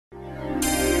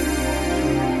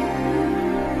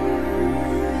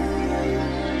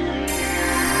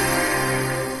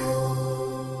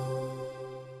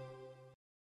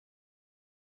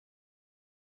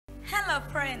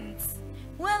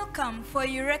Welcome for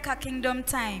Eureka Kingdom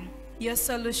Time, your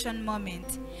solution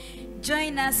moment.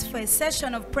 Join us for a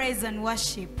session of praise and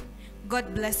worship.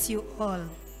 God bless you all.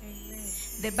 Amen.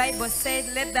 The Bible said,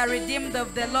 let the redeemed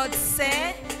of the Lord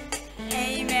say,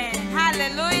 Amen.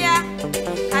 Hallelujah.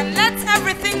 And let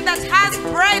everything that has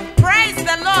breath praise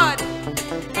the Lord.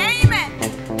 Amen.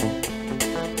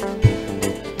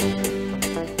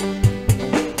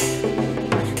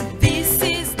 This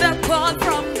is the call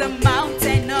from the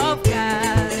mountain of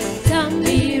God.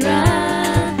 Tambira,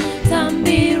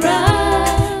 Tambira.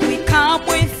 We come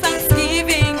with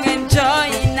thanksgiving and joy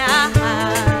in our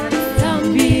hearts.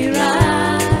 Tambira,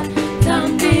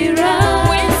 Tambira.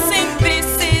 We sing, this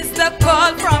is the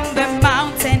call from the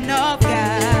mountain of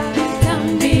God.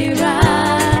 Tambira,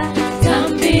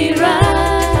 Tambira.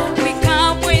 We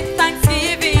come with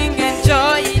thanksgiving and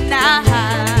joy in our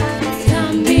hearts.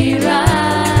 Tambira,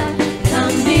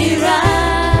 Tambira.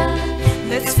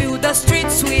 Let's fill the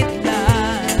streets with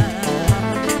love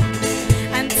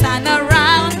and turn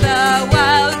around the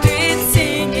world with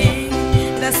singing.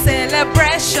 The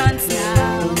celebrations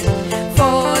now,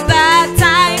 for the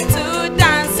time to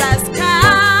dance has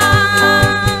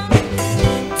come.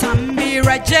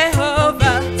 Tambira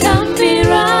Jehovah,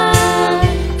 Tambira,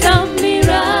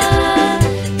 Tambira,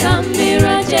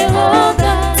 Tambira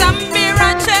Jehovah. Tambira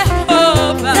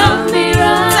Jehovah,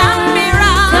 Tambira, Tambira,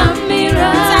 Tambira,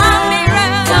 Tambira,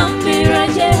 Tambira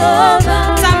Jehovah.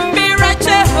 Tambira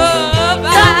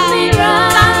Jehovah, Tambira,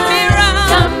 Tambira,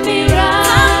 Tambira,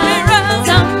 Tambira,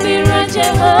 Tambira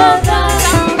Jehovah.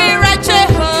 Tambira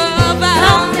Jehovah,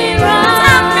 Tambira,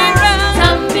 Tambira,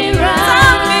 Tambira, Tambira Jehovah.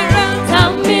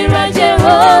 Tambira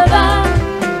Jehovah,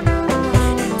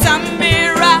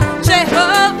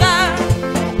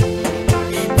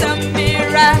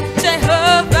 Tambira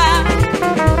Jehovah,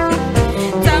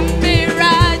 Tambira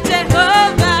Jehovah,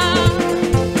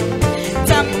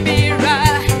 Tambira,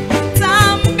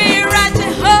 Tambira Jehovah, Tambira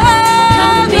Jehovah.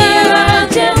 Tambira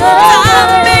Jehovah, Tambira Jehovah.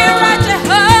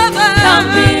 Tambira Jehovah,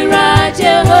 Tambira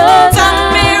Jehovah.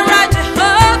 Tambira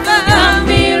Jehovah,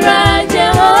 Tambira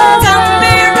Jehovah.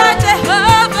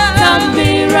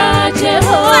 Tambira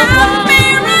Jehovah,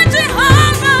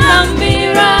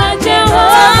 Tambira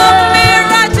Jehovah.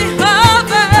 Tambira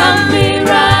Jehovah,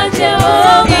 Tambira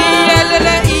Jehovah.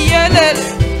 Iyelele, iyelele.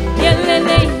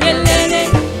 Yelele, yelele,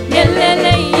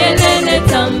 yelele, yelele.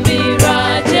 Tambira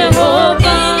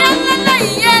Jehovah. Iyelele,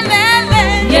 iyelele.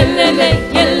 Yelele,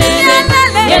 yelele,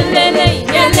 yelele,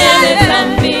 yelele.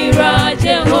 Tambira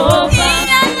Jehovah.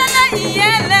 Iyelele,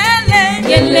 iyelele.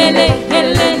 Yelele,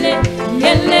 yelele,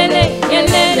 yelele,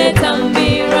 yelele.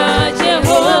 Tambira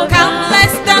Jehovah. Come,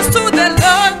 let's dance to the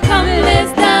Lord. Come,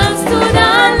 let's dance to the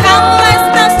Come, let's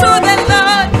Lord. dance to the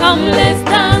Lord. Come, let's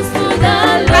dance to the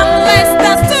Come, let's Lord.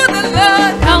 dance to the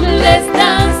Lord. Come, let's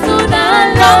dance to the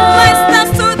Come, let's Lord.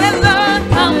 dance to the Lord.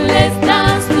 Come, let's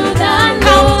dance to the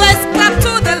Come, Lord. let's clap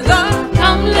to the Lord.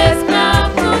 Come, let's clap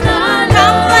to the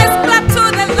Come, let's Lord. clap to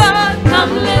the Lord.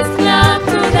 Come, let's clap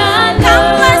to the Come,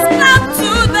 let's Lord. clap to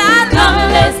the Come,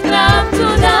 Lord. let's clap to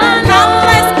the Come,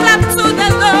 let's Lord. clap to the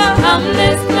Lord. Come,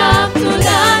 let's clap to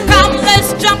the Come, Lord. let's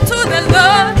jump to the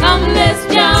Lord. Come, let's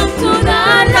jump to the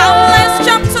Come, let's Lord.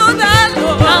 jump to the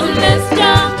Lord. Come, let's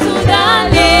jump to the Lord.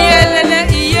 Iyelele,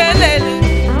 iyelele.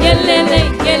 Yelele,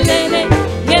 yelele,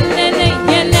 yelele,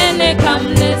 yelele. Come,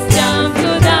 let's jump to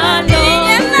the Lord.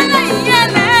 Iyelele,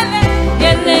 iyelele.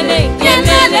 Yelele,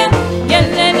 yelele,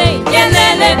 yelele,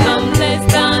 yelele. Come, let's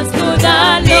dance to the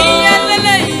Lord.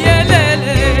 Iyelele,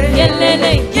 iyelele.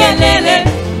 Yelele, yelele,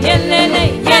 yelele,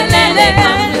 yelele.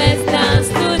 Come, let's dance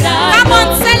to the Come on,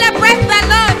 Lord. celebrate the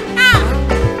Lord. Ah.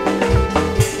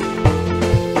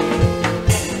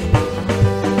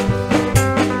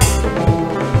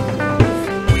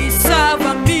 We serve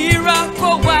a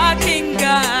miracle working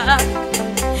God.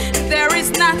 There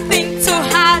is nothing too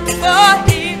hard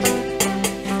for Him.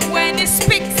 When He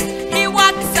speaks, He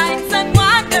works signs and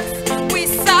wonders. We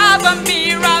serve a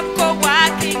miracle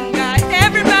working God.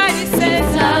 Everybody says,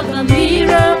 Serve a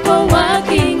miracle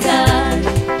working God.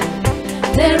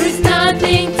 There is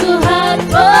nothing too hard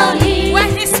for Him.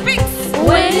 when He speaks,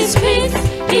 When He speaks,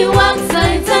 He works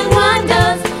signs and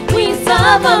wonders. We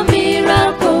serve a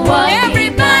miracle working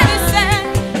everybody God. says,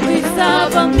 We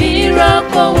serve a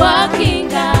miracle working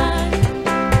God.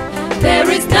 There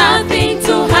is nothing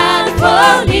too hard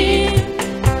for Him.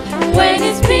 When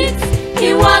He speaks,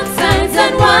 He works signs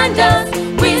and wonders.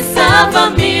 We serve a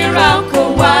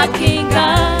miracle working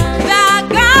God. the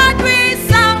God we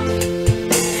serve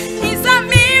is a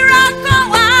miracle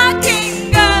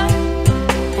working God.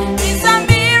 He's a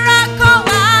miracle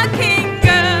working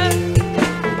God.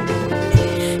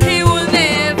 He will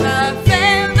never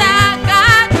fail. The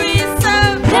God we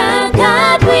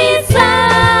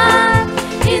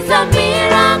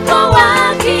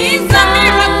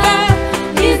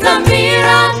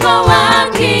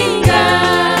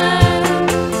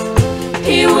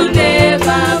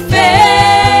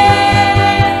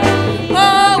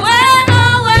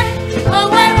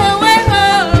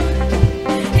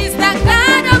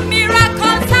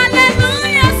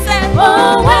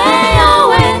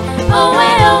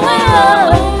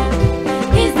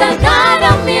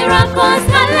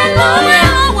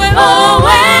hallelujah. Oh,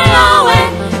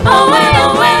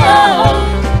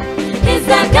 is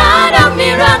the God of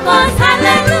miracles,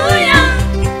 hallelujah.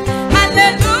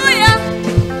 Hallelujah.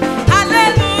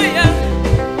 Hallelujah.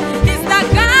 He's the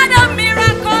God of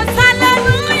miracles.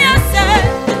 Hallelujah. Say.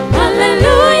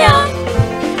 Hallelujah.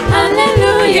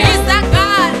 Hallelujah. He's the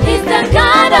God. He's the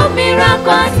God of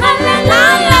miracles, hallelujah.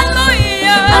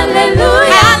 Hallelujah.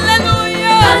 Hallelujah.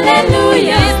 Hallelujah.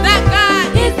 Hallelujah. He's the God.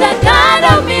 He's the God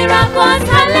of miracles,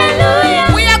 hallelujah.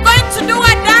 We are going to do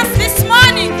a dance this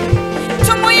morning.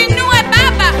 Tumuinue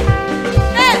Baba.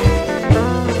 Hey.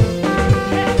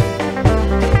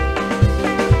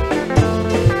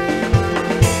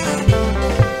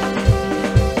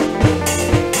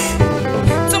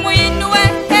 Tumuinue,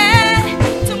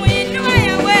 tumuinue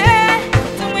Yahweh.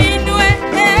 Tumuinue,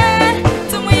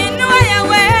 tumuinue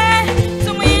Yahweh.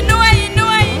 Tumuinue,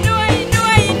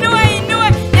 inue.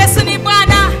 Yesu ni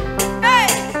Bwana. Hey.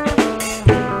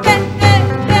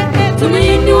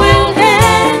 Tumuinue,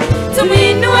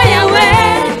 tumuinue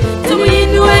Yahweh.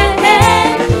 Tumuinue,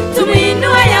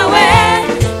 tumuinue Yahweh.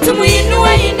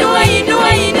 Tumuinue,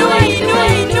 inue.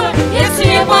 Yesu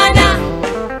ni Bwana.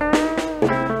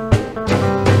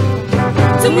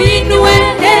 Tumuinue,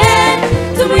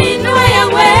 tumuinue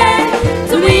Yahweh.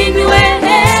 Tumuinue,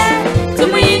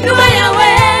 tumuinue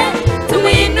Yahweh.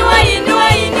 Tumuinue,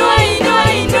 inue.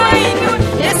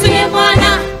 Yesu ni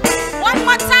Bwana. One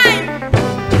more time.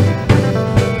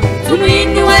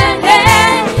 Tumuinue,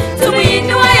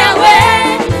 tumuinue Yahweh.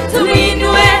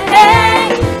 Tumuinue,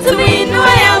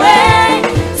 tumuinue Yahweh.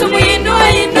 Tumuinue,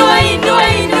 inue.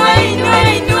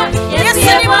 Yesu Yesu ni ni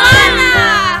Bwana. Bwana.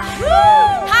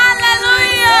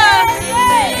 Hallelujah.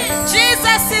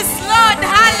 Jesus is Lord.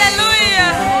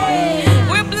 Hallelujah.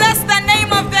 We bless the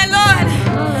name of the Lord.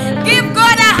 Give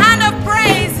God a hand of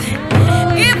praise.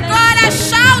 Give God a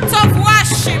shout of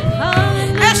worship.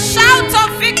 A shout of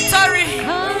victory.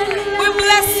 We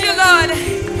bless you, Lord.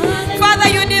 Father,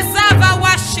 you deserve our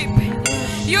worship.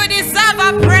 You deserve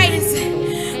our praise.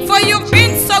 For you've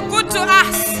been so good to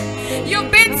us.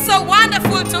 You've been so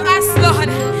wonderful to us, Lord.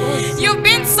 You've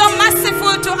been so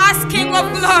merciful to us, King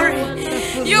of glory.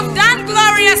 You've done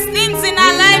glorious things in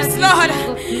our lives, Lord.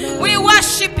 We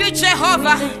worship you,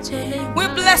 Jehovah. We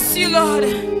bless you, Lord.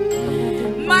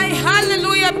 My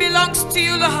hallelujah belongs to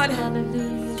you, Lord.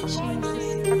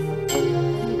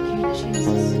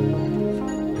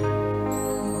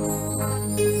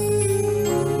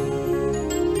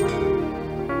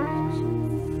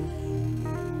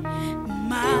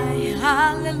 My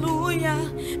hallelujah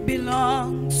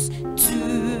belongs to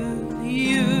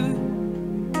you.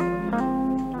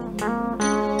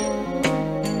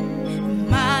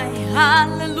 My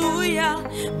hallelujah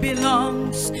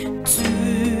belongs to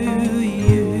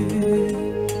you.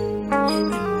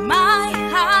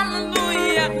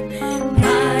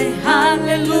 My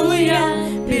hallelujah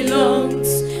belongs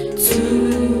to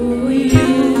you.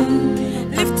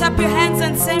 Lift up your hands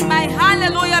and say, my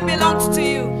hallelujah belongs to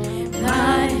you.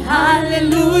 My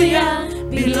hallelujah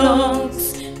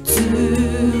belongs to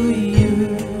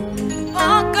you.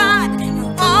 Oh God,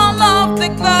 all of the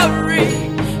glory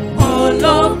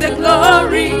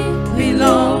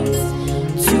belongs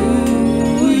to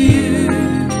you.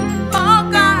 Oh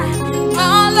God,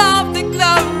 all of the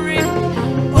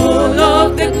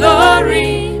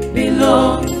glory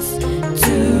belongs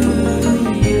to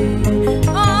you.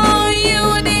 Oh, you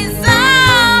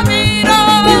deserve it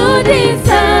all. You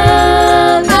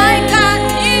deserve My God,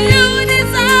 you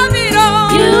deserve it all.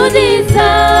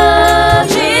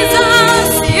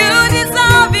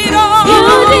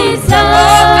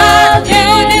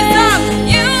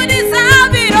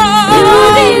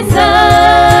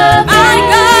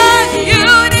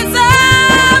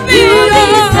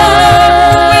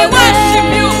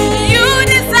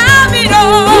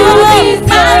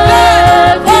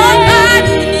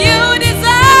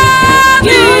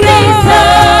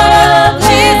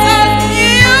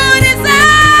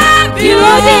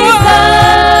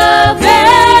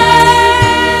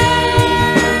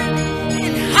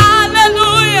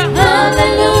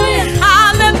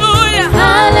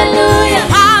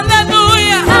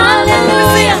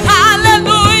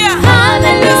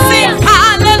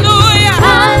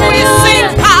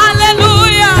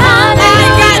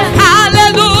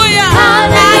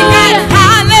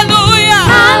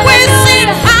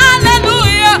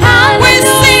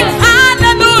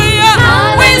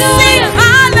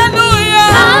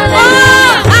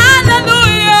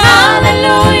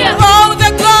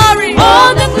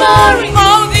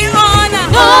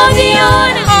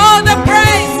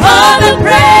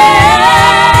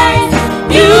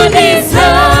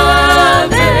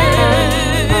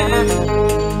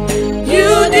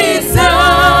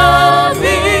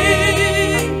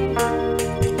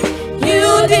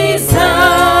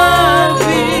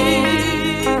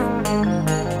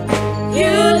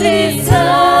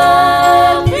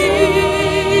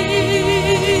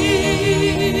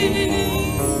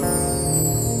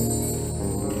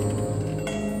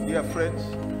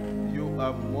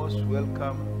 most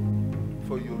welcome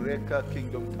for Eureka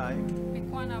Kingdom Time.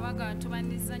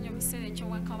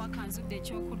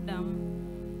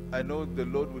 I know the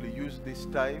Lord will use this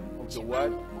time of the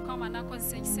word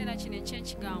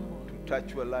to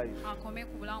touch your life.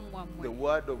 The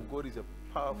word of God is a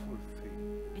powerful thing.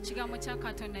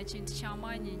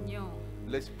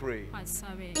 Let's pray.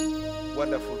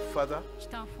 Wonderful Father,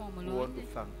 we want to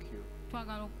thank you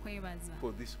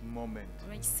for this moment.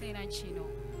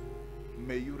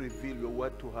 May you reveal your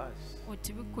word to us.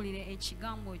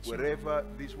 Wherever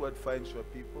this word finds your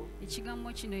people, let it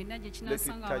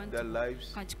touch their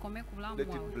lives. Let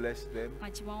it bless them.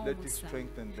 Let it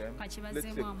strengthen them. Let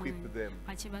it equip them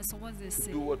to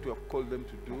do what you have called them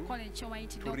to do,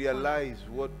 to realize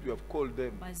what you have called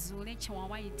them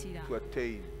to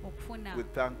attain. We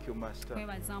thank you, Master. We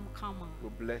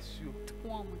bless you.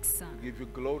 We give you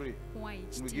glory. We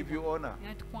give you honor.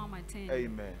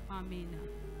 Amen.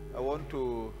 I want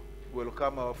to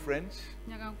welcome our friends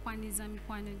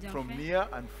from near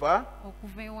and far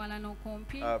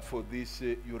for this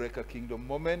Eureka Kingdom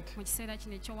moment. It's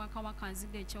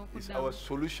our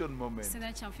solution moment.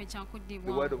 The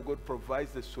Word of God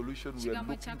provides the solution we are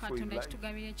looking for in life. The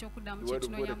Word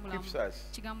of God equips us.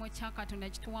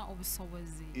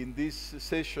 In this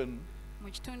session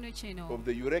of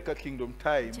the Eureka Kingdom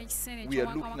time, we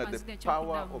are looking at the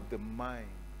power of the mind.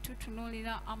 The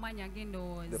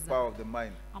power of the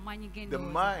mind. The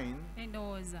mind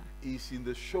is in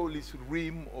the shoreless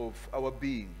rim of our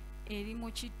being.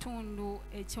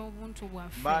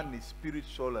 Man is spirit,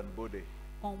 soul, and body.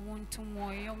 So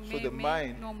the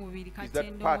mind is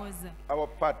that part, our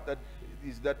part, that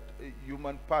is that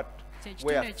human part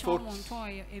where thoughts,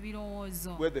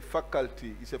 where the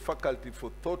faculty is a faculty for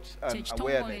thoughts and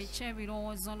awareness.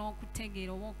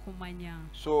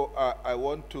 So I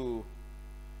want to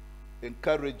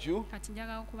encourage you.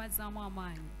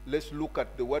 Let's look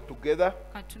at the word together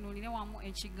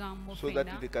so that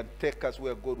it can take us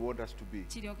where God wants us to be.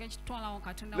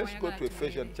 Let's go to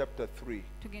Ephesians chapter 3,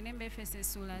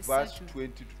 verse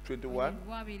 20 to 21.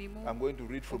 I'm going to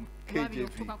read from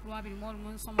KJV.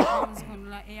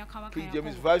 King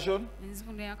James Version.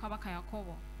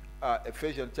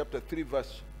 Ephesians chapter 3,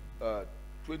 verse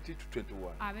 20 to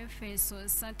 21.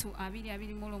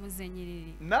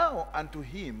 Now unto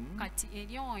him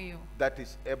that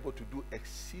is able to do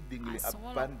exceedingly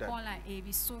abundantly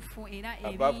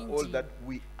above all that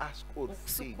we ask or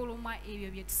think,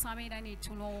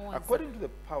 according to the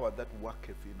power that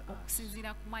worketh in us.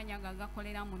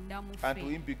 And to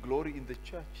him be glory in the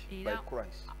church by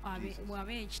Christ Jesus,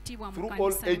 through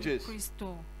all ages,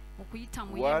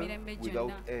 world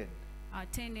without end.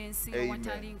 Amen.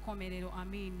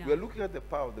 We are looking at the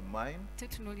power of the mind.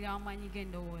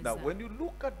 Now, when you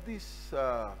look at this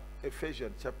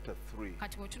Ephesians chapter 3,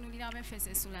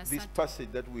 this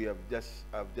passage that we have just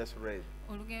read,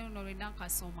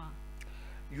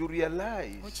 you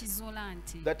realize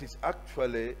that is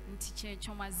actually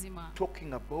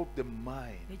talking about the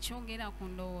mind.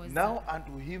 Now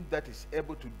unto him that is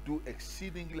able to do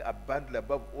exceedingly abundantly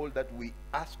above all that we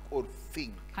ask or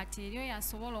think. We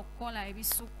ask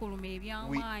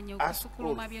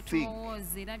or think.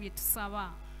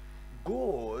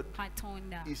 God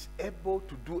is able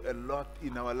to do a lot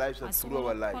in our lives and through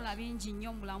our lives.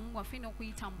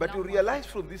 But you realize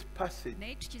from this passage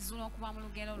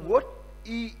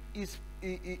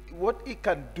what he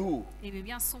can do,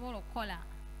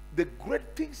 the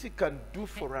great things he can do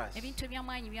for us, he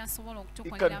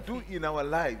can do in our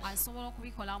lives,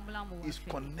 is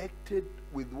connected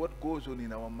with what goes on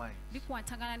in our minds. It's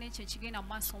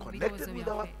connected with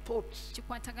our thoughts. It's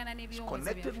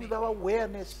connected with our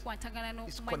awareness.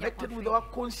 It's connected with our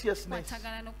consciousness.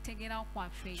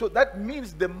 So that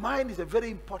means the mind is a very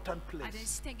important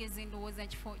place.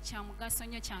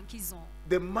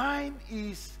 The mind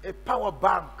is a power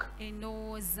bank.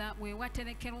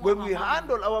 When we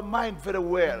handle our mind very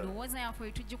well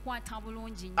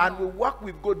and we work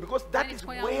with God, because that is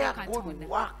where God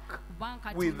works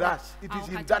with us, it is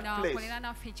in that place.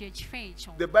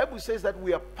 The Bible says that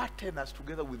we are partners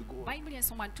together with God.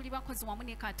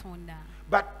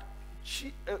 But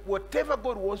whatever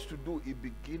God wants to do, He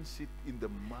begins it in the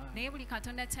mind.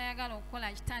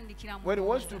 When He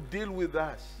wants to deal with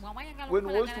us, when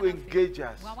He wants to engage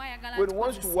us, when He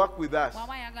wants to work with us,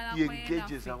 He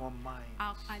engages our minds.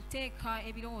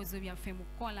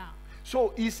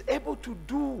 So He's able to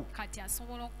do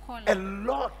a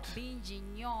lot,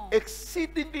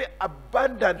 exceedingly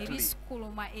abundantly,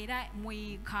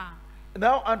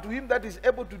 Now unto him that is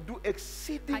able to do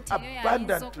exceeding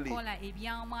abundantly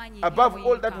above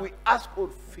all that we ask or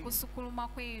think.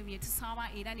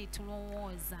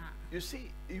 You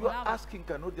see, your asking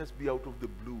cannot just be out of the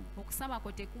blue.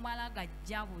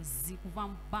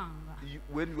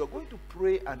 When you are going to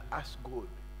pray and ask God,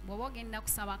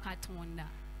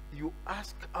 you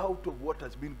ask out of what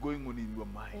has been going on in your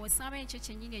mind.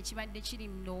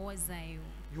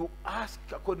 You ask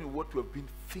according to what you have been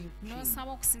thinking.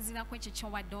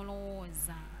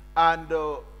 And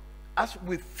as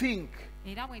we think,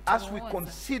 as we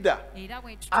consider,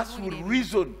 as we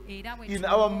reason in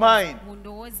our mind,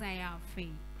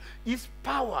 His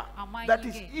power that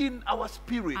is in our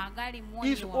spirit,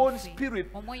 His own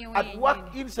spirit at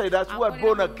work inside us who are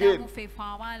born again,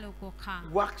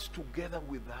 works together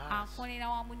with us.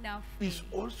 Is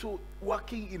also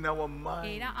working in our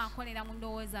minds.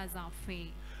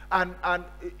 And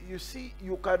you see,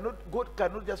 God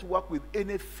cannot just work with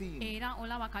anything.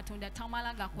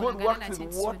 God works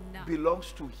with what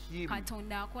belongs to Him.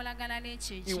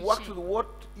 He works with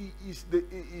what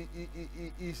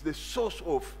is the source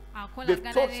of the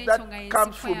thoughts that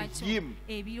comes from Him,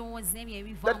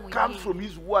 that comes from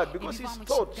His word, because His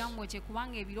thoughts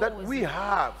that we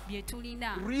have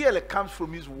really comes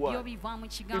from His word.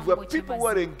 If we are people who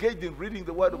are engaged in reading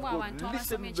the word of God,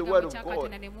 listening to the word of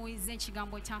God,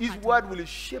 His word will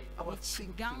shape our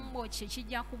thinking.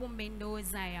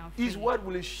 His word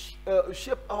will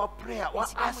shape our prayer, our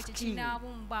asking,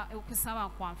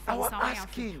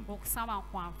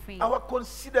 our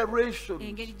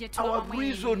consideration, our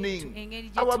reasoning,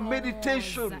 our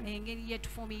meditation. And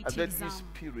then His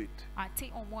Spirit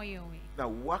now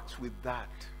works with that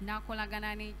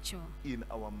in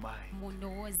our mind.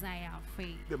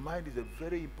 The mind is a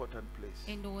very important place.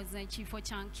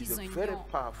 It's a very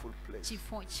powerful place.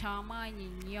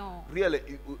 Really,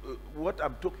 what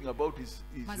I'm talking about is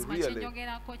really,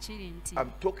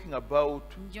 I'm talking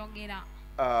about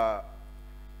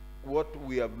what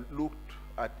we have looked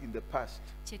at in the past.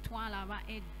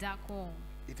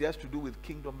 It has to do with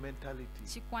kingdom mentality.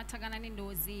 The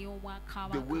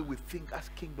way we think as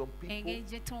kingdom people.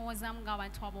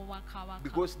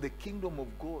 Because the kingdom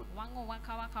of God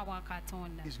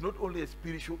is not only a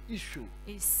spiritual issue,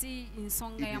 it is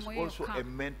also a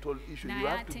mental issue. You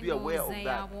have to be aware of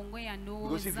that.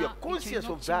 Because if you are conscious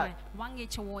of that,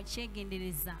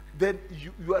 then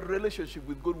your relationship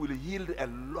with God will yield a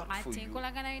lot for you.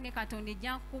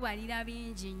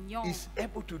 He's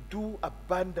able to do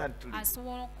abundantly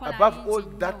above all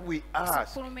that we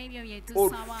ask or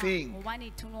think.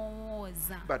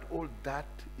 But all that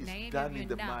is done in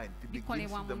the mind. It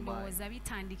begins in the mind.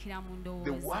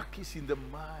 The work is in the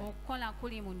mind.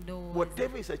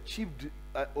 Whatever is achieved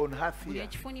on earth here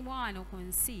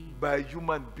by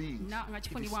human beings,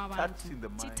 it starts in the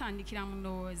mind.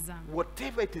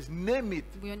 Whatever it is, name it,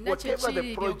 whatever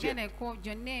the project,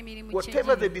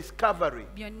 whatever the discovery,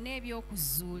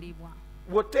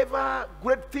 whatever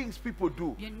great things people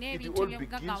do, it all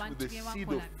begins with the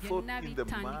seed of thought in the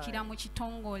mind.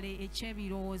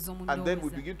 And then we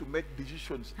begin to make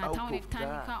decisions out of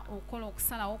that.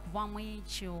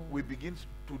 We begin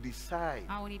to decide.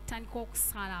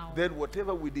 Then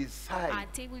whatever we decide,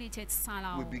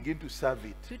 we begin to serve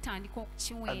it.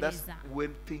 And that's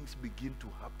when things begin to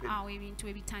happen.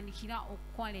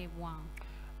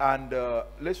 And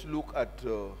let's look at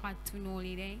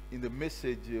in the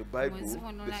Message Bible,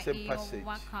 the same passage.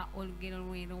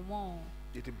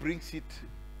 It brings it,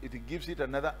 it gives it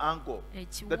another angle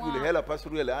that will help us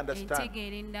really understand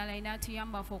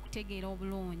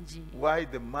why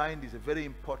the mind is a very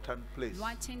important place.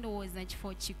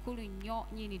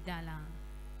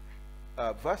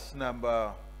 Verse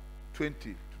number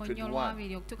 20 to 21,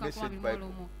 Message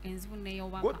Bible.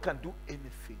 God can do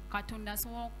anything,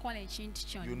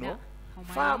 you know,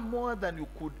 far more than you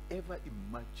could ever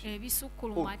imagine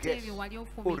or guess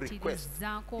or request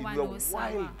in your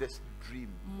wildest dream.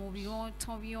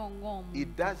 He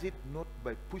does it not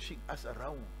by pushing us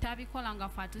around,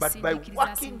 but by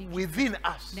working within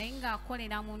us.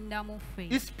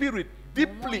 His Spirit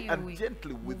deeply and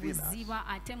gently within us.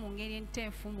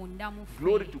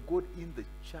 Glory to God in the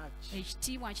church.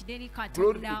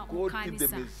 Glory to God in the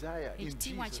Messiah, in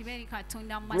Jesus.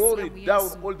 Glory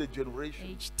down all the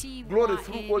generations. Glory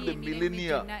through all the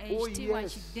millennia. Oh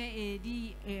yes.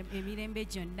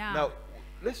 Now,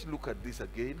 let's look at this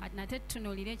again.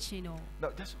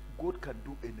 Now, just God can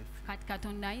do anything.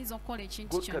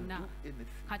 God can do anything.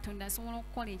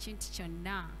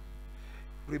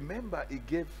 Remember, He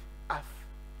gave earth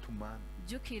to man.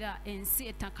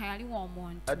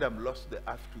 Adam lost the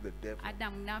earth to the devil.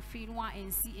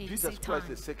 Jesus Christ,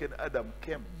 the second Adam,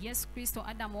 came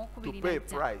to pay a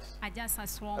price.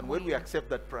 And when we accept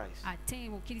that price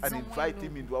and invite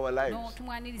him into our lives,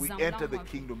 we enter the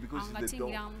kingdom because he's the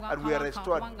door. And we are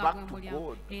restored back to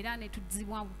God.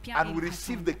 And we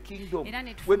receive the kingdom.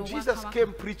 When Jesus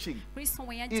came preaching,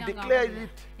 he declared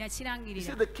it. He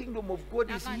said the kingdom of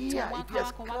God is here. It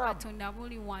has come.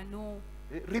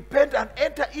 Repent and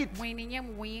enter it.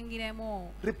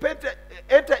 Repent,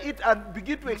 enter it and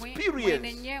begin to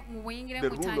experience the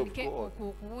rule of God.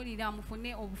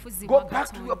 Go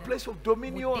back to your place of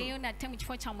dominion.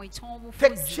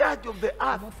 Take charge of the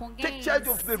earth. Take charge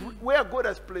of the where God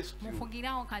has placed you.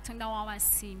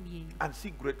 And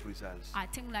see great results.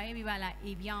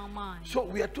 So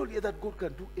we are told here that God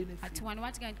can do anything.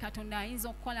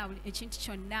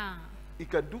 He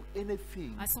can do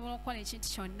anything as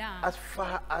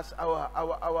far as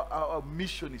our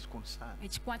mission is concerned.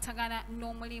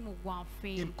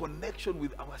 In connection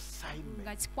with our assignment.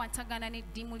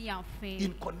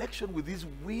 In connection with His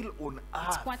will on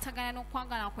earth.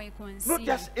 Not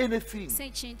just anything.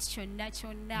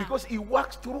 Because He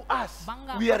works through us.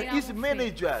 We are His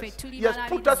managers. He has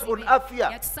put us on earth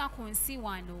here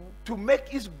to make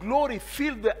His glory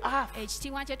fill the earth.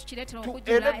 To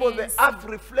enable the earth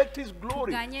reflect His glory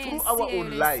through our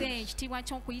own lives. So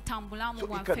He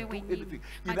can do anything.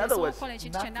 In other words,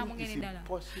 nothing is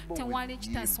impossible with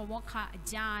Him.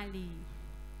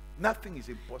 Nothing is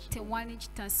impossible.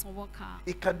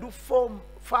 He can do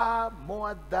far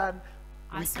more than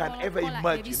we can ever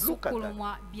imagine. Look at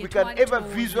that. We can ever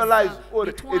visualize or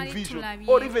envision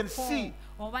or even see.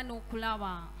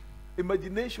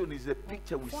 Imagination is a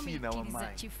picture we see in our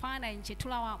mind.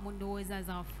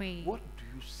 What do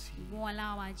you see?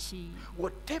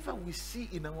 Whatever we see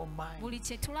in our mind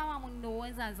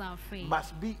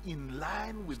must be in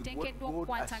line with what God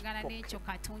has spoken.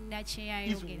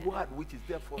 His word which is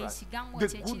there for us. The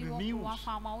good news.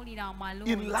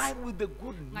 In line with the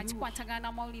good news.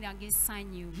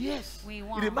 Yes.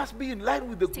 It must be in line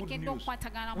with the good news.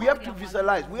 We have to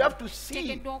visualize. We have to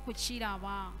see.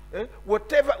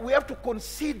 Whatever we have to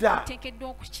consider.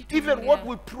 Even what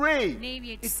we pray,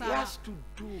 it has to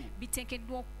do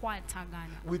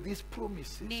with these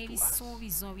promises to us.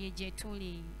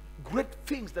 Great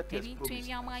things that He has promised.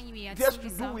 It has to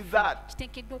do with that.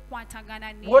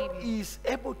 What He is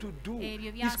able to do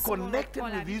is connected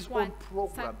with His own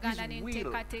program, His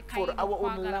will for our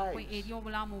own lives.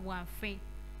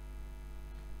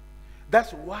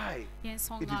 That's why it is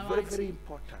very, very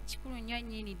important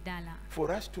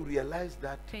for us to realize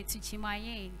that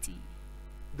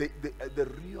the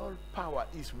real power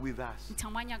is with us. The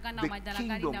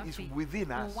kingdom is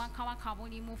within us.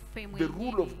 The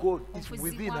rule of God is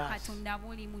within us.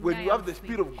 When you have the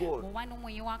Spirit of God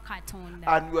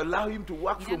and you allow Him to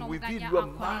work from within your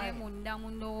mind,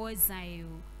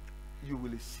 you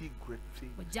will see great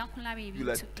things. You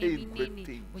will attain great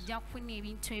things.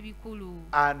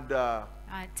 And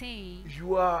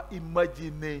your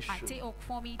imagination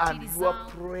and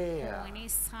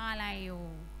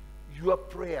your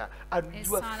prayer and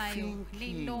your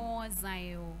thinking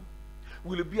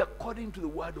will be according to the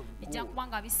word of God.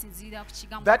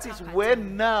 That is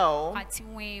when now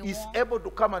He's able to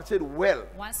come and say, well,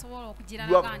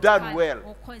 you have done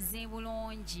well.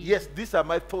 Yes, these are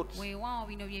my thoughts. You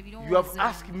have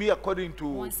asked me according to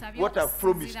what I've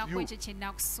promised you.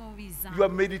 You are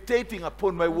meditating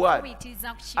upon my word.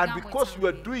 And because you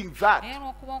are doing that,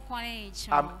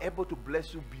 I'm able to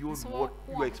bless you beyond what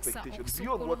your expectations,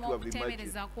 beyond what you have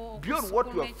imagined, beyond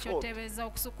what you have thought.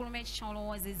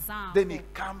 Then He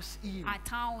comes in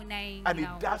and He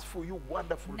does for you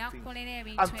wonderful things,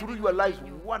 and through your lives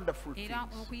wonderful things.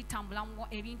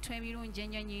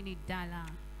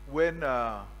 When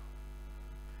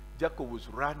Jacob was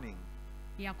running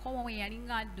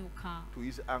to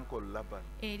his uncle Laban,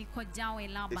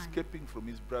 escaping from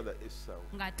his brother Esau,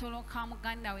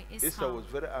 Esau was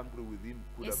very angry with him,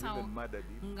 could have even murdered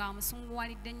him.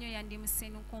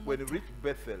 When he reached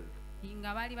Bethel,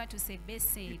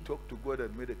 he talked to God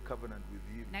and made a covenant with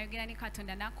Him.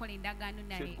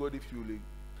 Said, God, if you will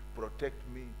protect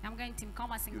me,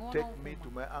 you take me to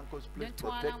my uncle's place,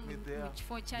 protect me there,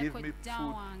 give me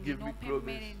food, give me clothes,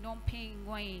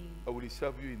 I will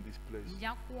serve you in this place.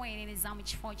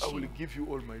 I will give you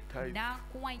all my time.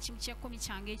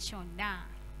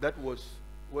 That was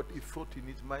what he thought in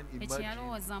his mind, imagine.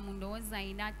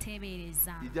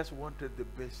 He just wanted the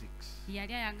basics.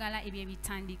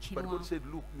 But God said,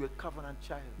 look, you're a covenant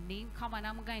child. You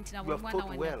have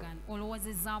thought well.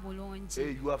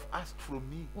 Hey, you have asked from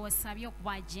me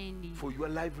for your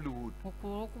livelihood. You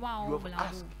have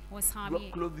asked your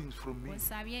clothing from me.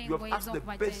 You have asked the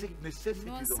basic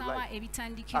necessities of life.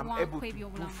 I'm able to do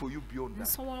for you beyond that.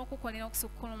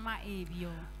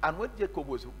 And when Jacob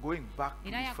was going back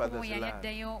to his father's land,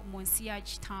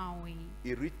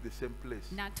 he reached the same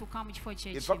place. In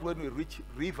fact, when we reached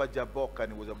River Jabbok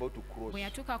and he was about to cross,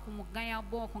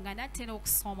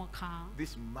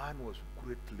 this man was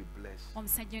greatly blessed.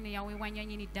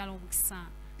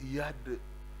 He had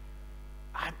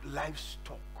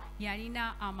livestock. He had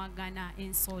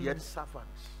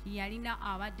servants.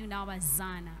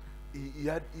 He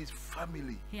had his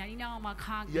family. He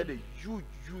had a huge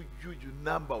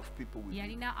number of people with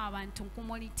him.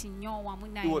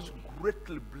 He was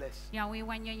greatly blessed. He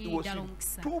was in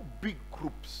two big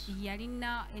groups. God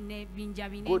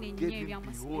gave him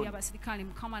beyond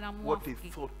what he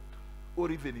thought or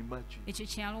even imagine.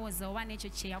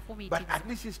 But at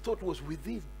least his thought was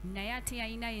within.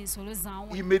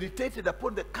 He meditated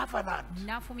upon the covenant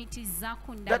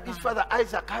that his father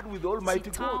Isaac had with the Almighty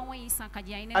God,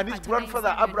 and his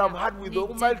grandfather Abraham had with the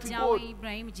Almighty God.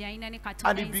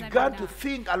 And he began to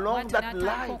think along that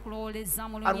line.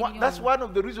 And that's one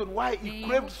of the reasons why he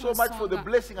craved so much for the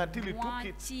blessing until he took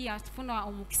it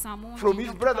from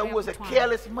his brother, who was a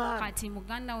careless man.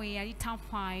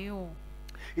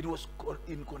 It was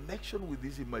in connection with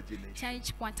his imagination.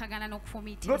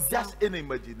 Not just any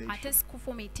imagination. It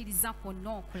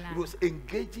was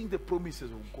engaging the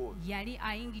promises of God.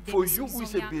 For you who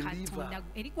is a believer,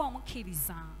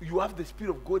 you have the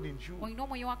Spirit of God in you.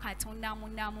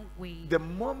 The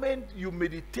moment you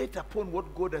meditate upon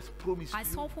what God has promised you,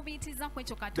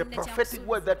 the prophetic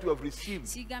word that you have received,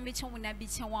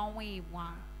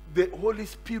 the Holy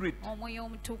Spirit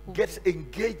gets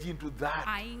engaged into that,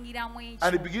 and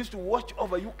it begins to watch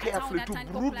over you carefully to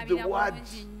brood the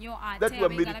words that you are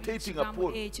meditating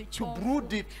upon, to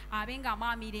brood it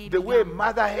the way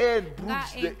mother hen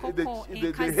broods the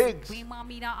eggs in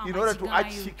order to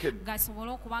hatch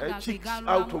chicks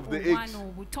out of the eggs.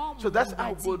 So that's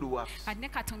how God works.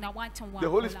 The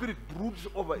Holy Spirit broods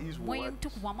over his words.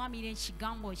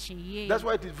 That's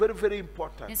why it is very, very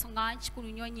important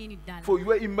for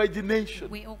your imagination really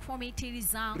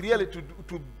to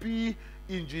be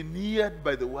engineered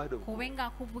by the word of God.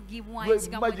 Your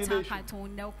imagination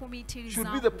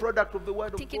should be the product of the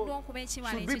word of God.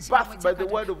 Should be birthed by the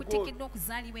word of God.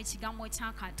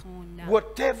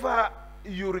 Whatever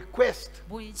you request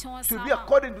should be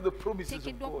according to the promises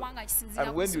of God.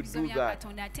 And when you do that,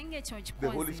 the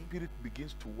Holy Spirit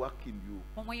begins to work in you.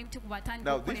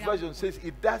 Now this version says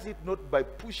it does it not by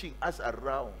pushing us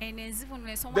around.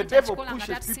 The devil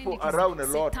pushes people around a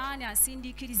lot.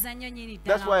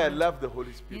 That's why I love the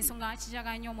Holy Spirit.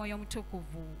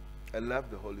 I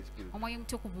love the Holy Spirit.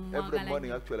 Every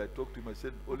morning, actually, I talk to him. I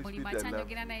said, Holy Spirit, I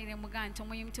love you.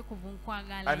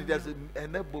 And it has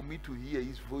enabled me to hear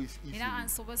his voice easily. It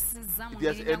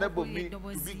has enabled me to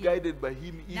be guided by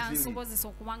him easily.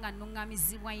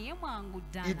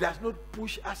 He does not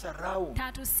push us around.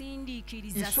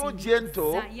 He's so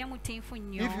gentle. If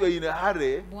you are in a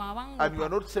hurry and you are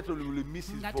not settled, you will miss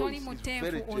his voice. He's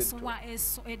very gentle.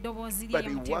 But he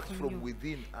works from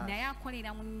within us,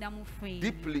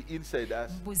 deeply inside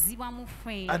us,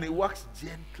 and he works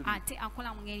gently.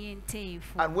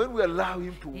 And when we allow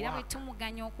him to work,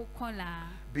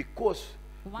 because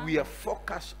we are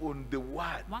focused on the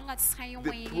word, the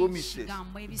promises,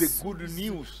 the good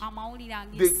news,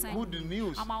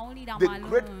 the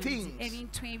great things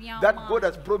that God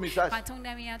has promised us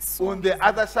on the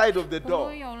other side of the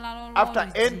door.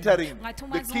 After entering the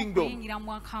kingdom,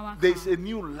 there is a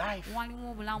new life,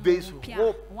 there is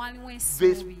hope,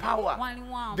 there is power,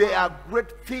 there are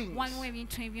great things,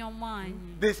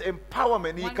 there is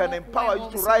empowerment. He can empower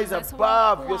you to rise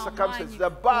above your circumstances,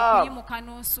 above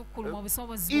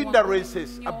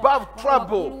hindrances, above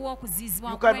trouble.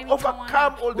 You can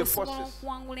overcome all the forces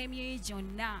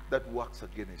that works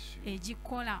against you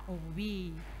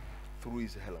through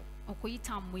his help.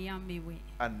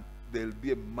 And there will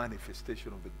be a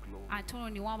manifestation of the glory.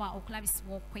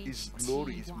 His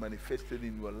glory is manifested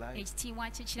in your life. His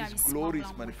glory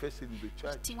is manifested in the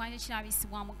church.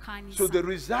 So the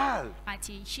result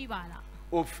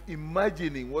of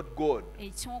imagining what God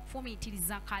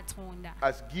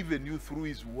has given you through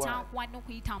his word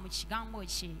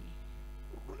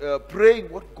praying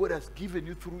what God has given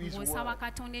you through His word,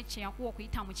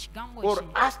 or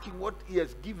asking what He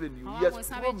has given you, He has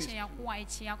promised you,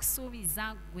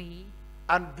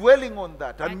 and dwelling on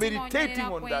that, and meditating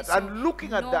on that, and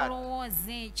looking at that,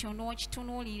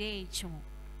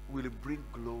 will bring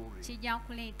glory,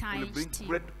 will bring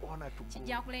great honor to God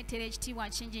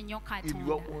in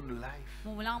your own life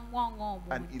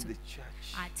and in the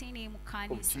church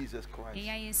of Jesus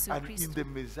Christ and in the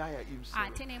Messiah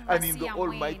Himself and in the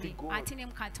Almighty God.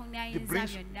 It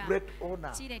brings great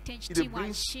honor, it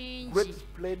brings great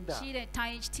splendor,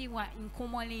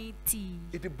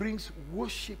 it brings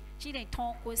worship,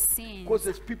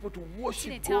 causes people to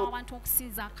worship God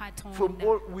from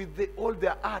all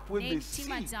their heart when they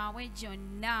see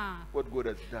what God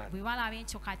has done through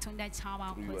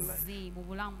your life.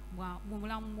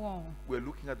 We're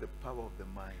looking at the power of the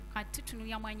mind.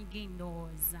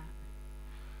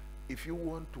 If you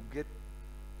want to get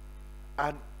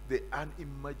the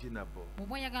unimaginable,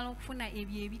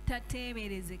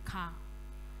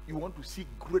 you want to see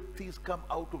great things come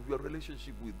out of your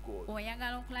relationship with God,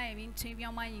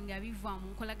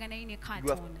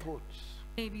 your thoughts,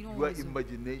 your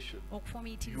imagination,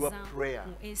 your prayer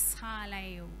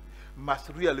must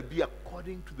really be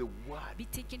according to the word.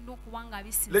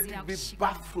 Let it be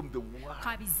birthed from the word.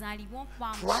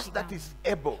 Trust that is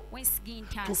able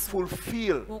to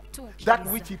fulfill that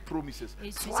which He promises.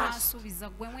 Trust,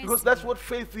 because that's what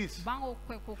faith is.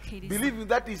 Believing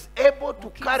that is able to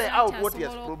carry out what He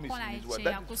has promised in His word.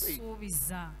 That is faith.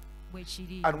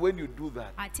 And when you do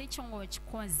that,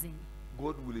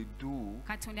 God will do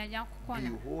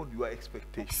beyond your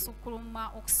expectation.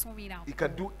 He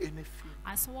can do anything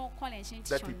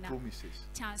that He promises.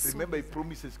 Remember, He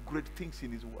promises great things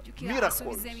in His word.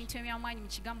 Miracles.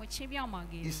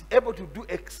 He's able to do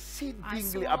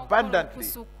exceedingly abundantly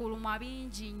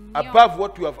above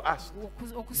what you have asked.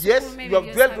 Yes, you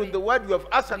have dwelt on the word, you have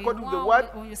asked according to the word,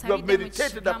 you have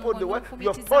meditated upon the word, you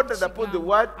have pondered upon the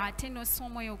word.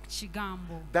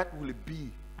 That will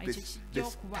be the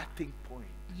starting point.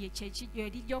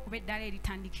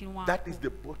 That is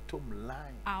the bottom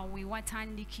line.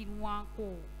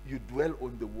 You dwell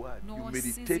on the word, you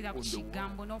meditate on the word,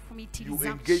 you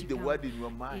engage the word in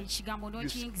your mind, you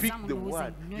speak the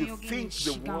word, you think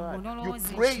the word, you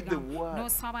pray the word.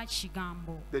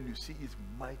 Then you see His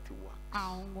mighty works.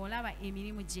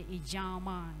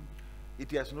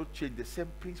 It has not changed. The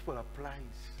same principle applies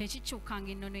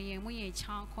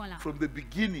from the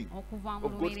beginning of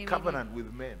God's covenant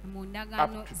with men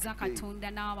up to today.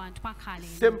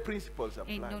 Same principles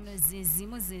apply.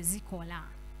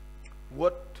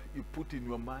 What you put in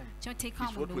your mind is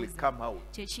what will come out.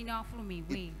 It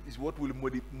is what will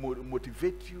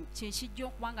motivate you. It's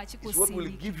what will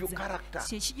give you character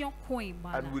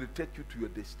and will take you to your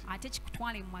destiny.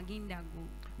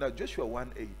 Now Joshua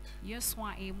 1:8.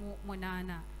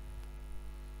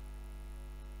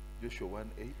 Joshua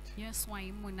 1:8.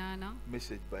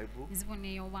 Message Bible.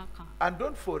 And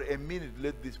don't for a minute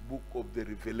let this book of the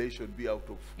Revelation be out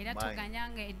of mind.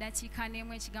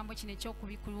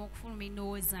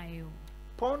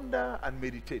 Ponder and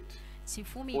meditate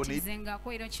on it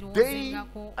day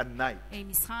and night,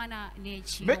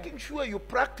 making sure you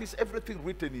practice everything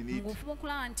written in it.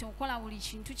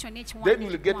 Then you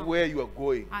will get where you are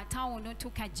going.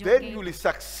 Then you will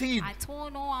succeed.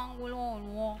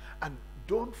 And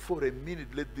don't for a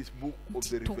minute let this book of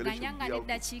the Revelation be out of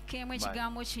mind.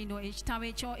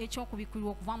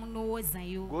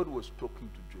 God was talking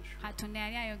to Joshua.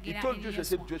 He told Joshua,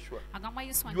 said, Joshua,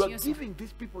 you are giving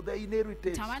these people their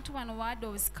inheritance.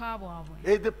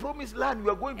 The promised land, you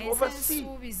are going to oversee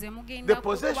the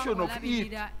possession of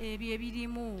it.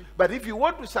 But if you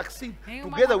want to succeed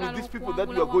together with these people that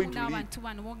you are going to lead,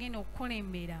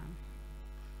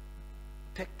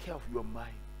 take care of your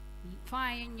mind.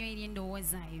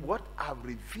 What I've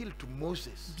revealed to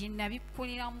Moses,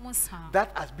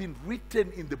 that has been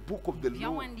written in the book of the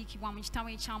law,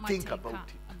 think about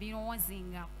it,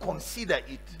 consider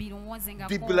it,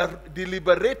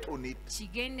 deliberate on it,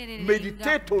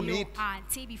 meditate on it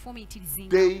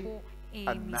day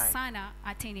and night.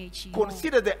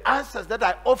 Consider the answers that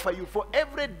I offer you for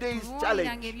every day's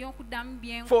challenge,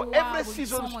 for every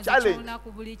season's challenge,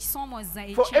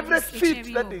 for every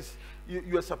feat that is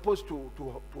you are supposed to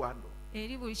handle,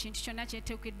 to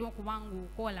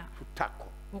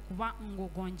tackle.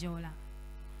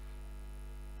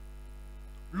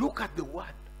 Look at the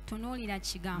word.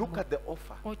 Look at the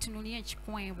offer.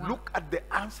 Look at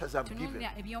the answers I've given.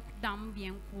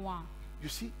 You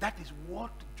see, that is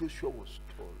what Joshua was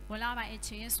told.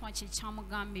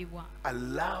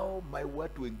 Allow my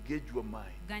word to engage your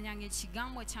mind.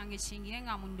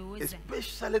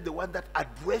 Especially the one that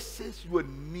addresses your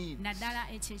needs.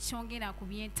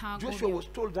 Joshua was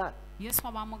told that.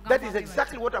 That is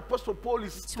exactly what Apostle Paul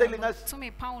is telling us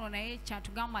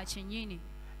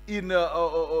in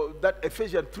that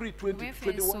Ephesians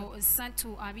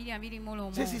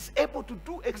 3:20-21. Says he's able to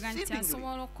do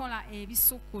exceedingly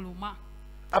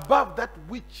above that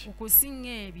which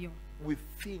we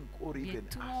think or even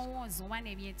ask,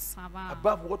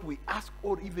 above what we ask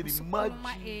or even imagine,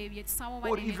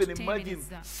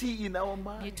 see in our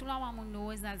mind.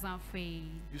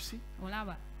 You see?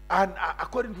 And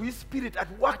according to his spirit at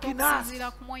work in us.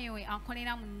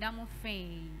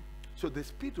 So the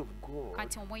Spirit of God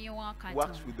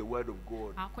works with the Word of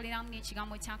God.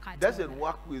 Doesn't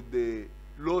work with the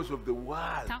laws of the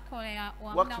world.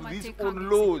 Works with his own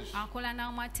laws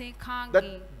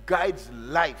that guides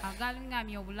life,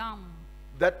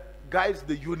 that guides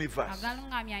the universe.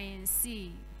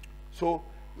 So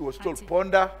he was told,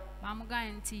 ponder,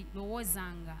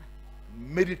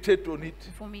 meditate on it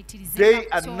day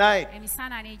and night,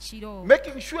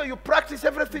 making sure you practice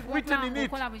everything written in it.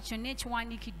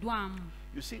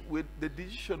 You see, with the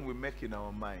decision we make in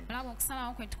our mind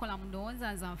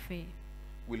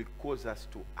will cause us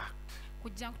to act.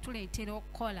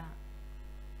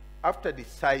 After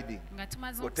deciding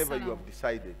whatever you have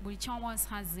decided, you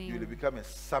will become a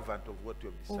servant of what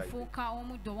you have decided.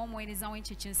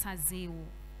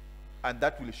 And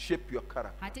that will shape your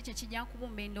character.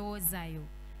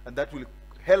 And that will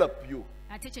help you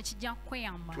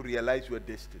to realize your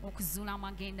destiny.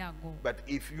 But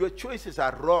if your choices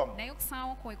are wrong, then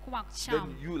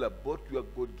you will abort your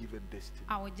God-given destiny.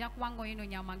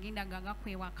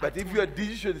 But if your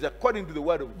decision is according to the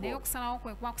Word of God,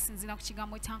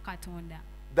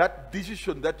 that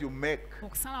decision that you make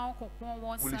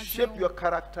will shape your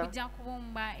character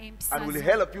and will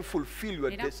help you fulfill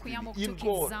your destiny in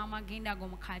God.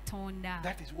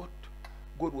 That is what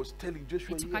God was telling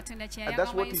Joshua here. And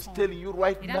that's what he's telling you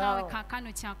right now.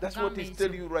 That's what he's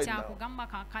telling you right now.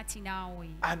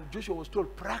 And Joshua was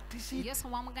told, practice it.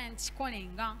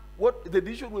 What the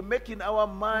decision we make in our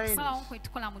minds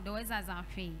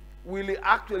will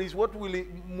actually is what will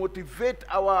motivate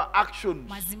our actions.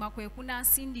 We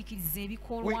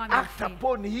act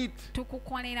upon it.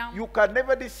 You can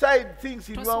never decide things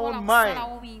in your own mind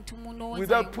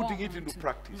without putting it into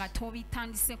practice.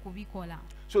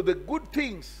 So the good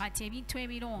things,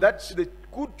 that's the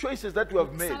good choices that you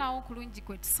have made,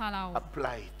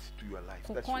 apply it to your life.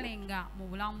 That's what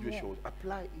Joshua,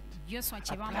 apply it.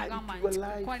 Apply it to your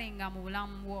life.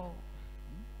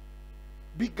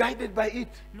 Be guided by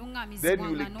it. Then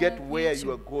you will get where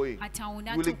you are going.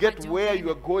 You will get where you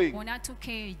are going. Then you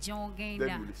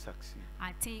will succeed.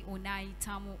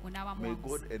 May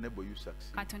God enable you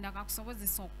succeed.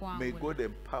 May God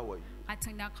empower you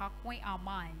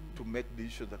to make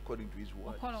decisions according to his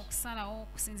word.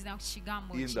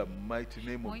 In the mighty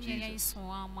name of Jesus.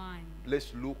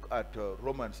 Let's look at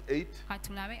Romans 8,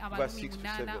 verse 6 to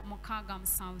 7.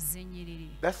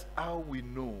 That's how we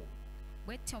know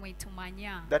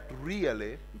that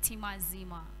really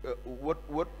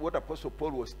what Apostle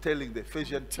Paul was telling the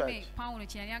Ephesian church,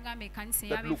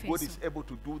 that look, God is able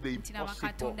to do the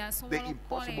impossible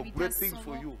great things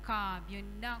for you.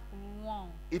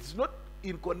 It's not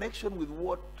in connection with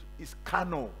what is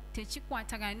carnal. It's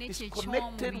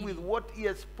connected with what he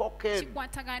has spoken,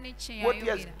 what he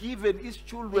has given his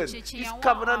children, his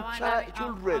covenant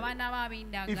children.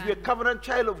 If you're a covenant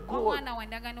child of God,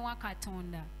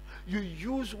 you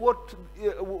use what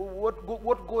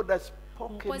God has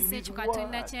spoken in his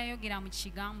word.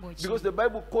 Because the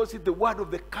Bible calls it the word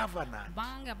of the covenant.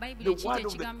 The word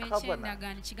of the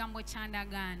covenant.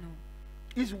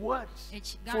 His words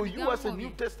for you as a New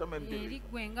Testament believer.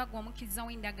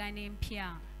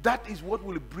 That is what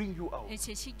will bring you out.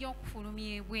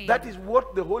 That is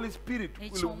what the Holy Spirit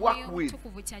will work with.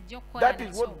 That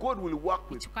is what God will work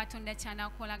with to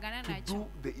do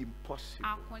the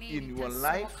impossible in your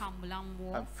life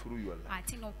and through your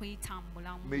life.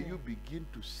 May you begin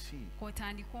to see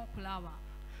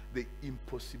the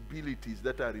impossibilities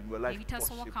that are in your life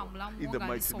possible in the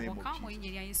mighty name of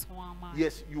Jesus.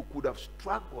 Yes, you could have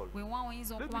struggled. Let me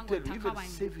tell you, even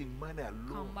saving money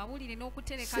alone,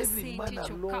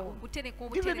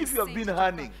 even if you have been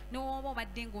earning,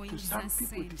 to some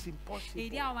people it is impossible.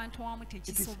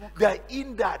 They are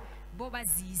hindered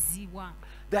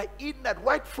They're in that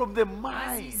right from their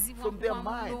mind, from their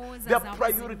mind. Their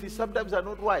priorities sometimes are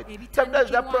not right. Sometimes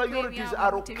their priorities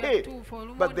are okay,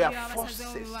 but there are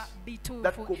forces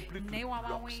that completely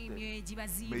block them.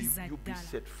 May you be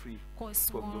set free from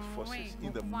those forces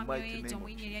in the mighty name of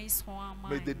Jesus.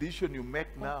 May the decision you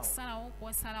make now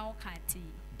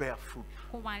bear fruit.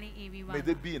 May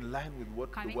they be in line with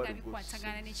what the Word of God says.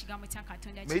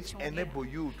 May it enable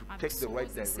you to take the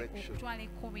right direction.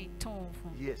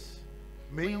 Yes.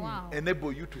 May it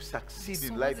enable you to succeed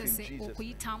in life in Jesus.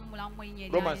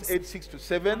 Romans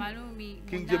 8:6-7,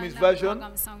 King James Version.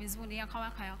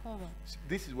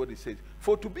 This is what it says.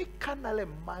 For to be carnally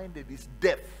minded is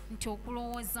death,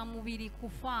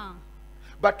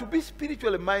 but to be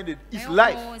spiritually minded is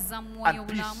life and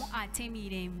peace.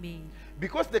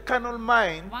 Because the carnal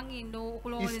mind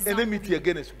is enmity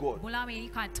against God.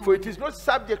 For it is not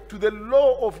subject to the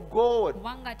law of God,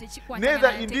 neither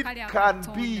indeed can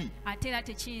be.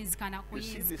 You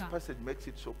see, this passage makes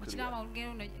it so clear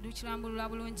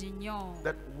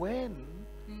that when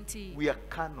we are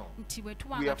carnal,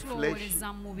 we are fleshy,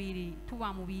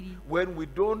 when we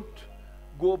don't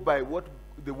go by what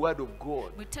the Word of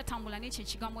God,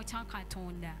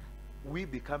 we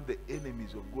become the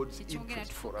enemies of God's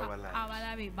interest for our lives.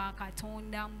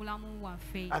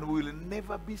 And we will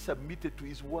never be submitted to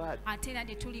His Word. And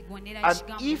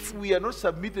if we are not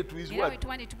submitted to His Word,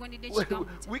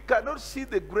 we cannot see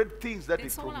the great things that He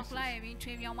promises.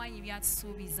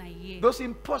 Those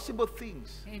impossible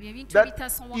things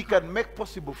that He can make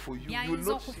possible for you, you will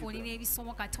not see them.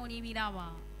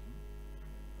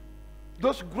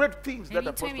 Those great things that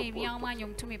Apostle Paul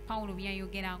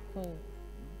talks.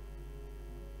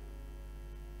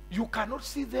 You cannot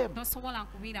see them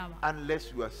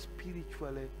unless you are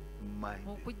spiritually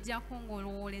minded,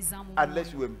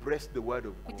 unless you embrace the Word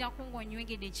of God,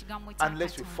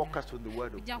 unless you focus on the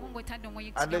Word of God,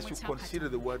 unless you consider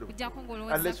the Word of God,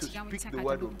 unless you speak the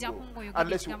Word of God,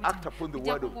 unless you act upon the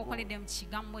Word of God.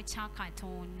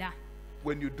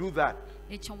 When you do that,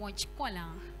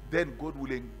 then God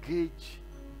will engage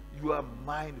your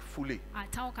mind fully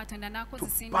to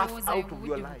birth out of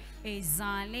your life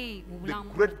the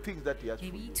great things that He has for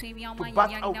you, to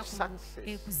birth out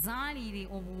success.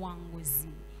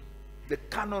 The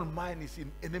carnal mind is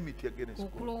in enmity against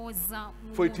God.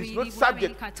 For it is not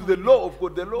subject to the law of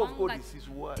God. The law of God is His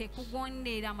word.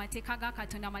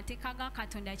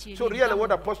 So really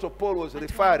what Apostle Paul was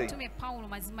referring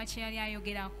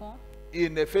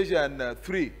in Ephesians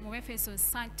 3,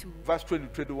 verse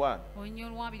 20-21,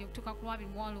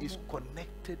 is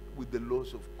connected with the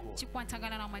laws of God.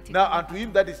 Now unto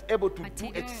Him that is able to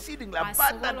do exceedingly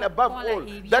abundantly above all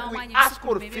that we ask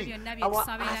or think, our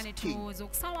asking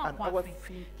and our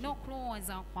thinking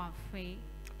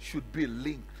should be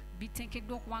linked to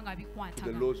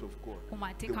the laws of God,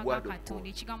 the Word of God.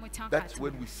 That's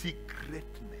when we see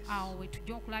greatness.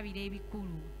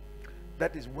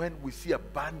 That is when we see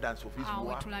abundance of His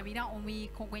work.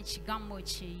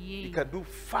 He can do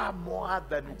far more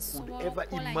than we could ever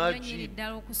imagine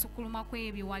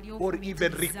or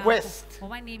even request.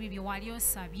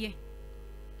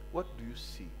 What do you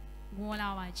see? What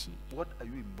are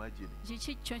you imagining?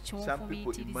 Some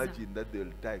people imagine that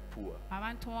they'll die poor.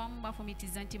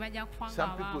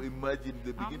 Some people imagine,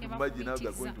 they begin to imagine how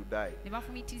they're going to die.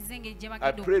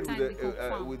 I prayed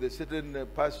with a certain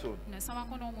person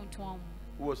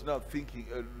who was now thinking,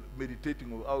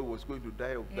 meditating on how he was going to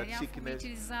die of that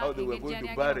sickness, how they were going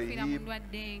to bury him,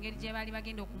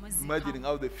 imagining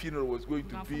how the funeral was going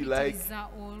to be like.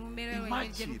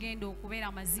 Imagine.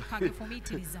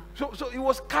 So he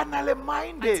was carnally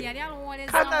minded.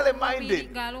 Carnally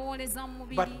minded.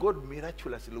 But God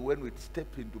miraculously, when we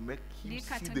stepped in to make him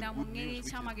see the good news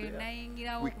which is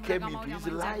there, we came into his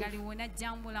life.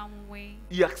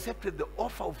 He accepted the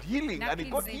offer of healing and he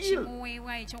got healed.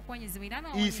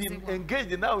 He's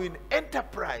engaged now in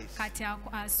enterprise.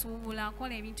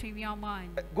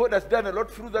 God has done a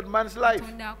lot through that man's life.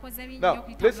 Now,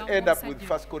 let's end up with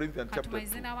 1 Corinthians chapter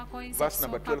 2, verse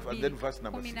number 12 and then verse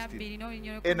number 16.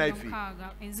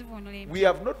 NIV. We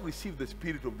have not received the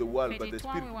spirit of the world, but the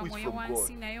spirit which is from God,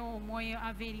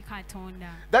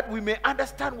 that we may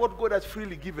understand what God has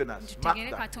freely given us. Mark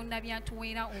that.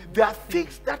 There are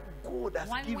things that God has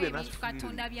given us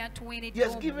freely. He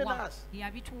has given us.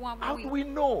 How do we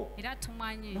know?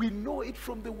 We know it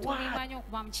from the Word.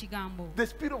 The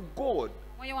Spirit of God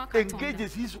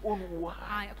engages His own Word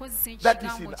that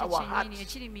is in our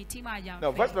hearts.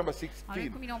 Now verse number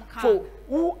 16. For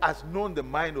who has known the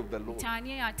mind of the Lord,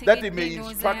 that He may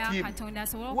instruct him?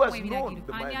 Who has known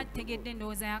the mind of the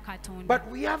Lord? But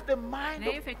we have the mind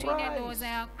of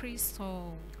Christ.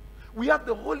 We have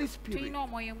the Holy Spirit.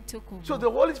 So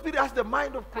the Holy Spirit has the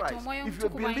mind of Christ. If you're a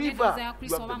believer,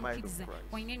 you have the mind of Christ.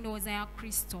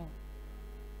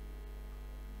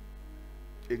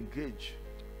 Engage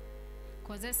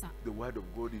the word of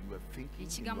God in your thinking,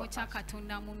 in your heart.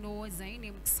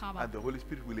 And the Holy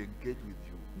Spirit will engage with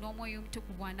you. And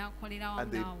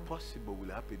the impossible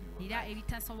will happen in your life.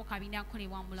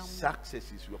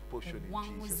 Success is your portion in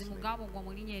Jesus' name.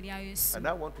 And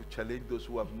I want to challenge those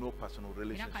who have no personal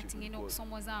relationship with God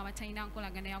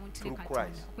through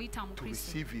Christ to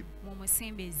receive Him.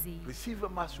 Receive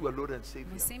Him as your Lord and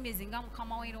Savior. He's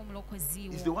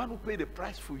the one who paid the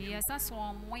price for you.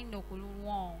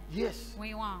 Yes.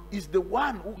 He's the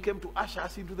one who came to usher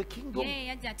us into the kingdom.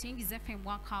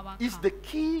 He's the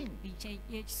King.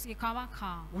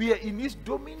 We are in His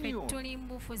dominion.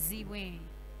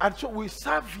 And so we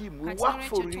serve Him, we work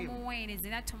for Him.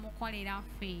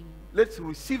 Let's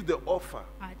receive the offer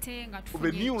of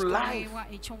a new life,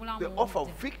 the offer of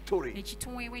victory,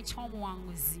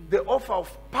 the offer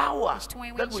of power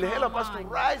that will help us to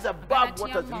rise above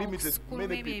what has limited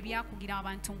many people.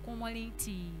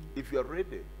 If you are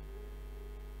ready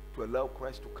to allow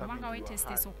Christ to come into your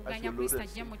heart as your Lord and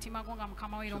Savior,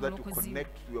 so that you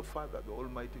connect to your Father, the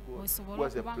Almighty God, who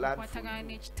has a plan for you.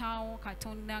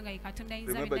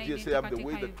 Remember, Jesus said, I am the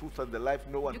way, the truth, and the life.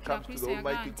 No one comes to the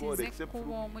Almighty God except through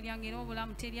me.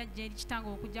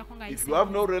 If you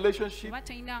have no relationship,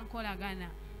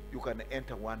 you can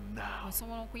enter one now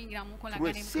through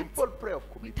a simple prayer of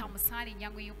commitment.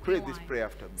 Pray this prayer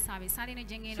after me.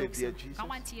 Say, dear Jesus, I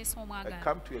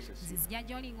come to you as a sinner.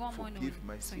 Forgive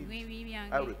my sins.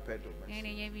 I repent of my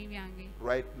sins.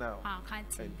 Right now, I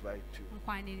invite you.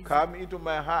 Come into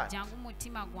my heart.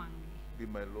 Be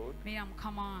my Lord and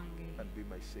be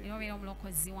my Savior.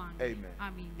 Amen.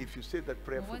 If you say that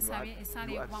prayer from your heart,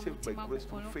 you are saved by grace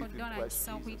through faith in Christ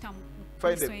Jesus.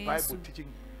 Find a Bible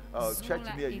teaching church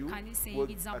near you, work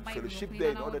and fellowship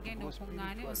there in order to grow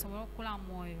spiritually.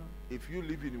 If you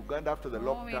live in Uganda after the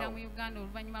lockdown,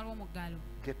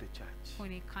 get a church.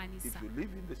 If you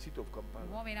live in the city of Kampala,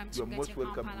 you are most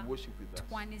welcome to worship with us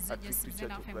at 50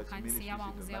 Church of Christ Ministries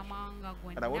International.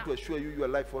 And I want to assure you, your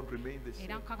life won't remain the same.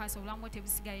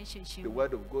 The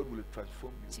word of God will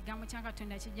transform you.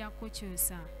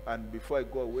 And before I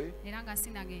go away, I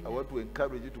want to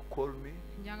encourage you to call me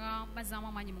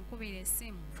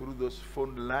through those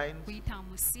phone lines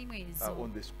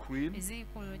on the screen.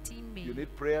 You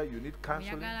need prayer, you need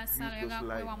counseling, use those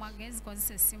lines.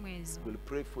 We'll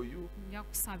pray for you.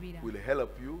 We'll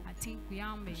help you to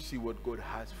see what God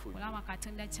has for you.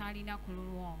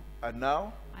 And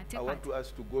now, I want to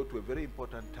ask to go to a very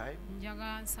important time. And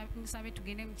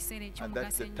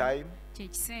that's the time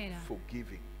for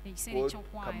giving. God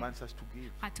commands us to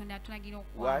give.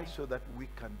 Why? So that we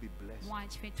can be blessed.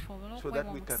 So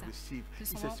that we can receive.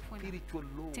 It's a spiritual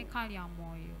law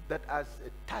that has a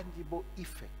tangible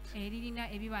effect in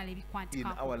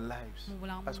our lives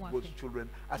as God's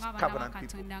children, as covenant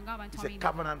people. It's a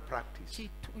covenant practice. So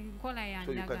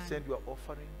you can send your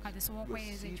offering, your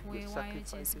seed, your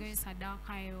sacrifices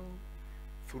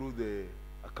through the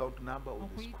account number on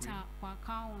the screen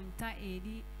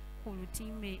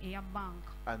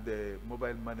and the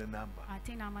mobile money number on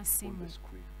the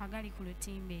screen.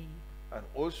 And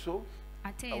also,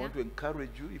 I want to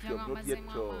encourage you, if you have not yet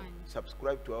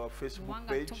subscribed to our Facebook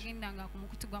page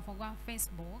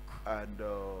and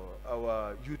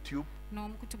our YouTube,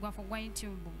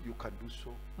 you can do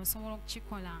so.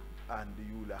 And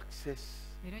you will access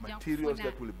materials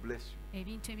that will bless you.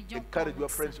 Encourage your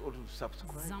friends also to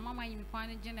subscribe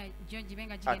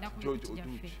at George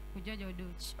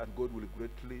Oduch, and God will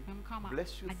greatly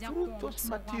bless you through those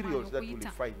materials that you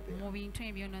will find there.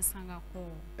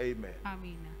 Amen.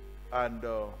 And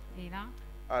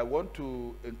I want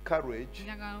to encourage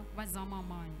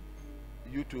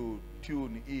you to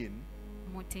tune in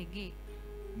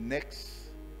next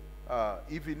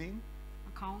evening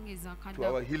to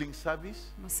our healing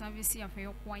service.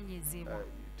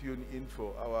 Tune in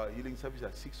for our healing service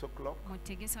at 6 o'clock. We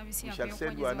shall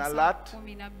send you an alert,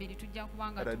 and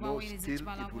I know still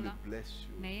it will bless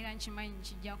you.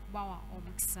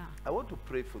 I want to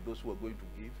pray for those who are going to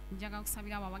give, and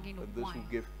those who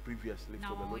gave previously,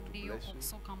 for the Lord to bless you.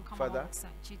 Father,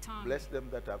 bless them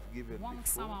that have given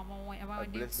before,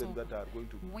 and bless them that are going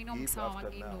to give after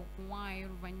now.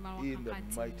 In the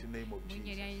mighty name of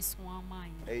Jesus.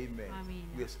 Amen.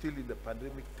 We are still in the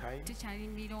pandemic time.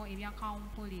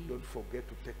 Don't forget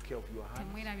to take care of your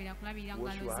hands.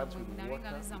 Wash your hands with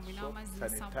water, with soap,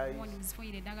 sanitize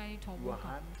your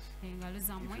hands.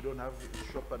 If you don't have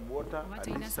soap and water, at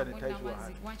least sanitize your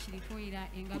hands.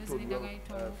 Put on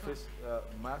your face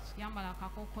mask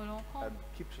and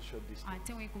keep social distance.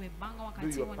 Do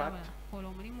your part,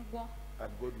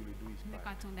 and God will do his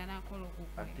part.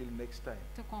 Until next time,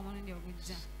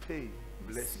 stay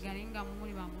blessed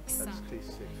and stay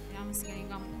safe.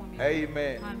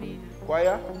 Amen.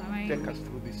 Choir, take us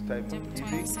through this time of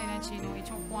giving.